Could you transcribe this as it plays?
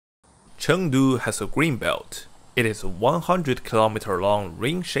Chengdu has a green belt. It is a 100-kilometer-long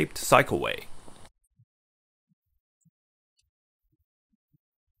ring-shaped cycleway.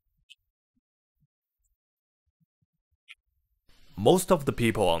 Most of the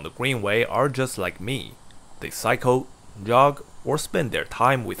people on the greenway are just like me. They cycle, jog, or spend their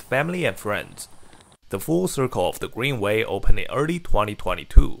time with family and friends. The full circle of the greenway opened in early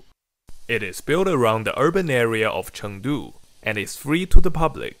 2022. It is built around the urban area of Chengdu and is free to the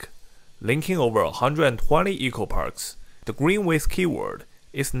public. Linking over 120 eco-parks, the greenway's keyword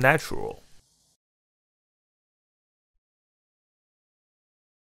is natural.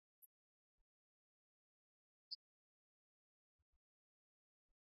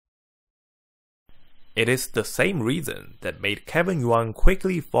 It is the same reason that made Kevin Yuan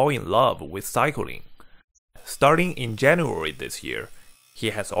quickly fall in love with cycling. Starting in January this year, he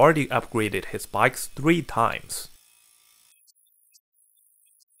has already upgraded his bikes 3 times.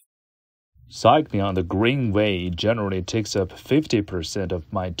 Cycling on the greenway generally takes up 50%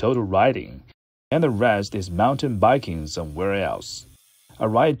 of my total riding, and the rest is mountain biking somewhere else. I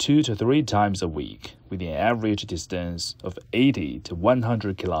ride 2 to 3 times a week, with an average distance of 80 to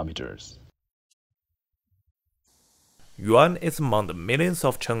 100 kilometers. Yuan is among the millions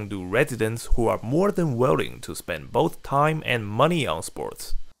of Chengdu residents who are more than willing to spend both time and money on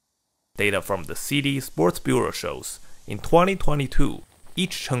sports. Data from the City Sports Bureau shows, in 2022,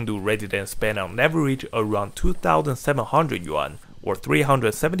 each Chengdu resident spent on average around 2,700 yuan or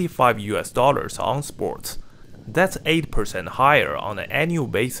 $375 on sports. That's 8% higher on an annual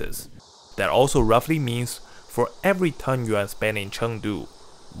basis. That also roughly means for every 10 yuan spent in Chengdu,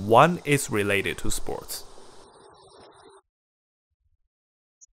 1 is related to sports.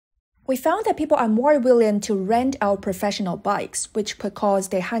 We found that people are more willing to rent out professional bikes, which could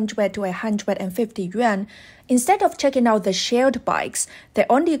cost 100 to 150 yuan. Instead of checking out the shared bikes, they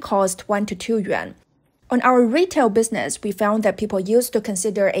only cost 1 to 2 yuan. On our retail business, we found that people used to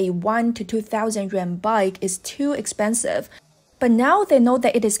consider a 1 to 2,000 yuan bike is too expensive. But now they know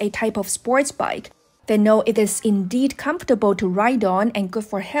that it is a type of sports bike. They know it is indeed comfortable to ride on and good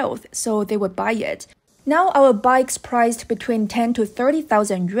for health, so they would buy it. Now our bikes priced between 10 to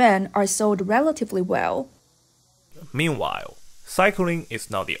 30,000 yuan are sold relatively well. Meanwhile, cycling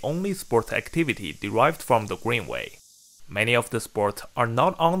is not the only sports activity derived from the greenway. Many of the sports are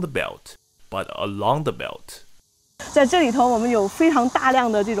not on the belt, but along the belt.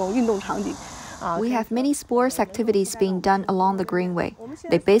 We have many sports activities being done along the greenway.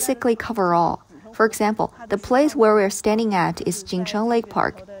 They basically cover all. For example, the place where we're standing at is Jingcheng Lake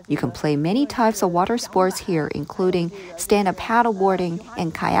Park. You can play many types of water sports here, including stand-up paddleboarding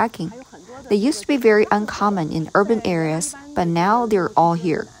and kayaking. They used to be very uncommon in urban areas, but now they're all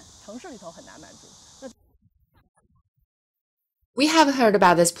here. We have heard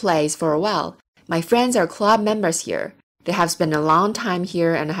about this place for a while. My friends are club members here. They have spent a long time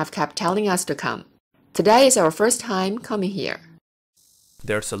here and have kept telling us to come. Today is our first time coming here.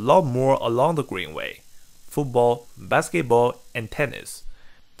 There's a lot more along the greenway: football, basketball, and tennis.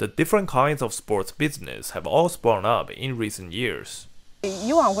 The different kinds of sports business have all sprung up in recent years. In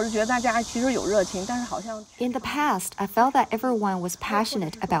the past, I felt that everyone was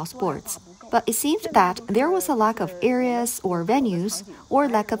passionate about sports, but it seemed that there was a lack of areas or venues or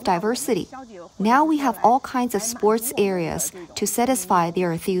lack of diversity. Now we have all kinds of sports areas to satisfy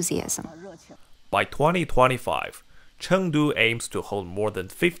their enthusiasm. By 2025, Chengdu aims to hold more than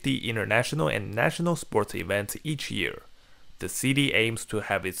 50 international and national sports events each year. The city aims to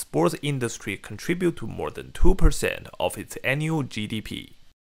have its sports industry contribute to more than 2% of its annual GDP.